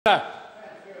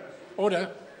Order.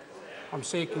 I'm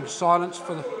seeking silence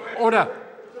for the order.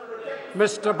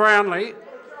 Mr. Brownlee.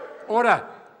 Order.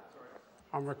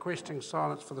 I'm requesting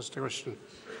silence for this question.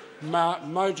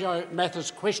 Mojo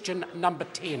Matters, question number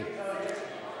 10.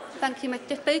 Thank you,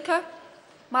 Mr. Speaker.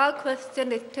 My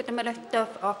question is to the Minister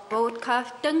of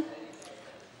Broadcasting.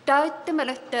 Does the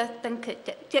Minister think it's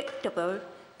acceptable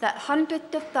that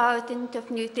hundreds of thousands of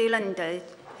New Zealanders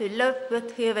who live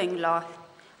with hearing loss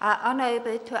are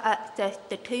unable to access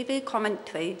the TV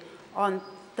commentary on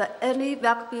any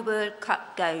Rugby World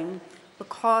Cup game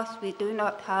because we do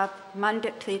not have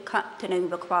mandatory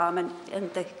captioning requirements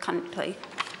in this country?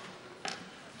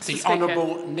 The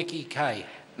Honourable Nikki Kay.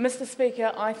 Mr.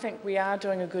 Speaker, I think we are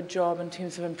doing a good job in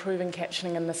terms of improving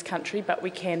captioning in this country, but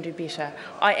we can do better.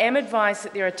 I am advised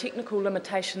that there are technical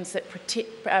limitations that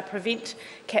prevent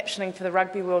captioning for the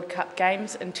Rugby World Cup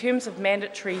games. In terms of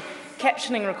mandatory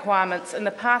captioning requirements, in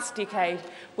the past decade,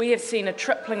 we have seen a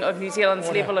tripling of New Zealand's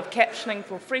level of captioning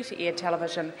for free-to-air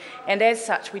television, and as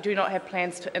such, we do not have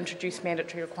plans to introduce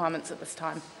mandatory requirements at this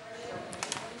time.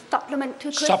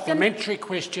 Supplementary question. Supplementary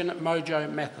question,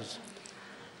 Mojo Matters.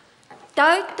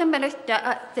 Does the Minister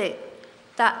accept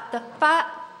that the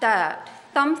fact that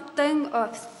something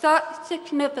of such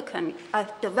significance as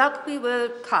the Rugby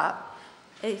World Cup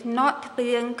is not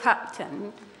being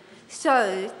captioned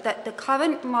shows that the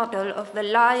current model of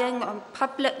relying on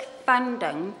public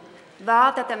funding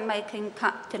rather than making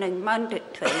captioning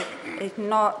mandatory is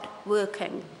not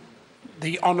working?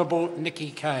 The Honourable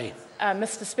Nikki Kay.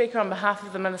 Mr. Speaker, on behalf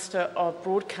of the Minister of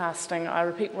Broadcasting, I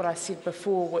repeat what I said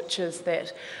before, which is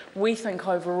that we think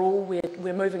overall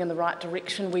we're moving in the right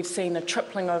direction. We've seen a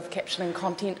tripling of captioning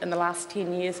content in the last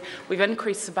 10 years. We've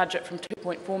increased the budget from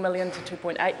 $2.4 million to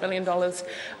 $2.8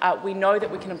 million. We know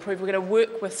that we can improve. We're going to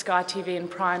work with Sky TV and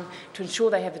Prime to ensure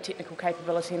they have the technical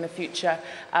capability in the future,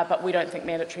 but we don't think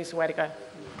mandatory is the way to go.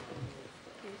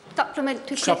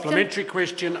 Supplementary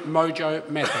question, Mojo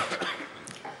Matters.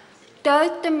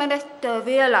 Does the Minister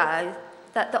realise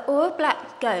that the All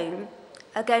Blacks game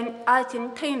against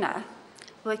Argentina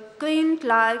was streamed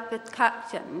live with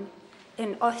captions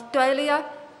in Australia,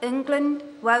 England,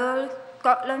 Wales,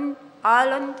 Scotland,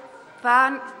 Ireland,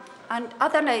 France and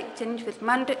other nations with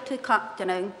mandatory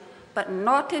captioning, but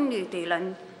not in New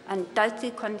Zealand, and does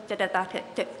he consider that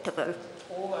acceptable?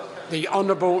 The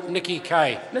Honourable Nikki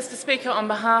Kay. Mr. Speaker, on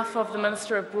behalf of the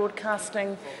Minister of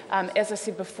Broadcasting, as I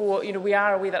said before, we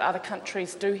are aware that other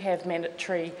countries do have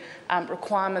mandatory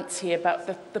requirements here,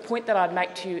 but the point that I'd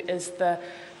make to you is the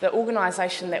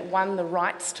organisation that won the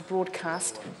rights to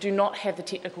broadcast do not have the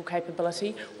technical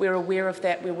capability. We're aware of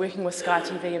that. We're working with Sky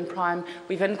TV and Prime.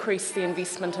 We've increased the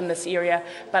investment in this area,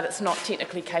 but it's not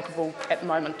technically capable at the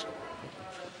moment.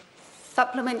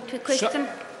 Supplementary question.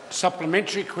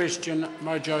 Supplementary question,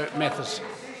 Mojo Matters.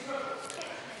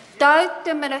 Does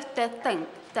the Minister think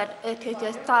that it is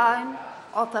a sign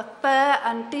of a fair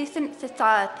and decent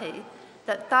society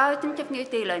that thousands of New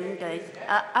Zealanders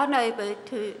are unable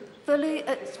to fully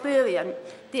experience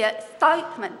the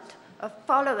excitement of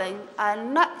following our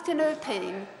national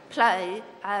team play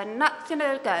our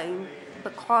national game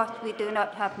because we do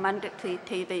not have mandatory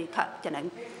TV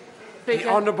captioning? The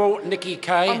Honourable Nikki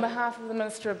Kay. On behalf of the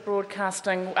Minister of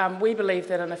Broadcasting, we believe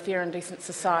that in a fair and decent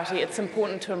society it's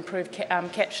important to improve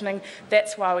captioning.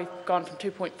 That's why we've gone from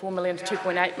 $2.4 million to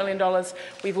 $2.8 million.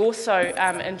 We've also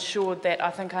ensured that, I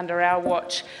think under our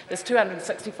watch, there's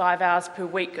 265 hours per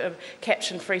week of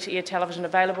captioned free-to-air television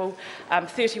available.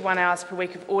 31 hours per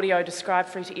week of audio described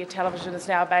free-to-air television is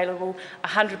now available.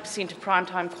 100% of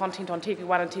primetime content on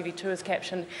TV1 and TV2 is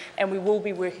captioned, and we will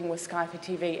be working with Sky for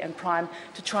TV and Prime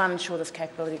to try and ensure this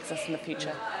capability exists in the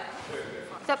future.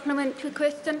 Supplementary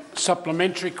question.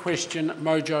 Supplementary question,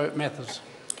 Mojo Matters.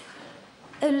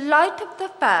 In light of the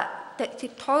fact that she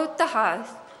told the House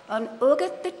on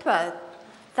August the 12th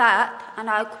that, and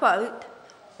I quote,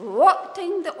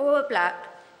 "watching the All Blacks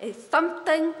is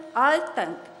something I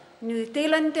think New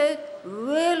Zealanders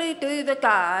really do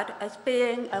regard as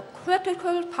being a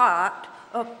critical part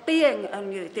of being a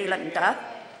New Zealander,"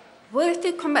 will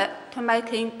she commit to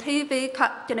making TV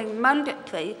captioning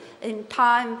mandatory in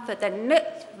time for the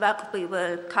next Rugby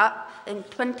World Cup in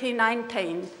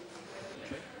 2019?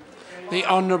 The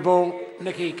Honourable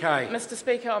Nikki Kay. Mr.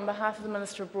 Speaker, on behalf of the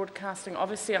Minister of Broadcasting,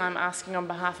 obviously I'm asking on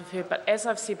behalf of her, but as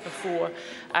I've said before,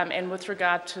 and with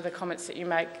regard to the comments that you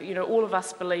make, all of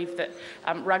us believe that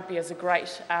rugby is a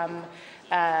great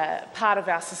part of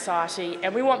our society,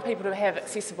 and we want people to have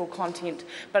accessible content,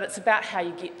 but it's about how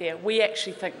you get there. We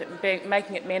actually think that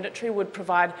making it mandatory would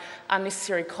provide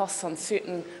unnecessary costs on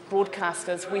certain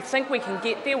broadcasters. We think we can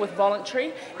get there with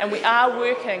voluntary, and we are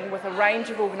working with a range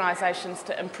of organisations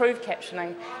to improve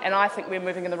captioning, and I think we're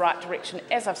moving in the right direction.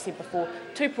 As I've said before,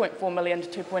 2.4 million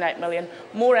to 2.8 million,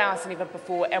 more hours than ever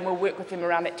before, and we'll work with them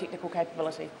around that technical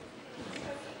capability.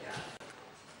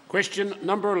 Question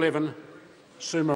number 11, Sue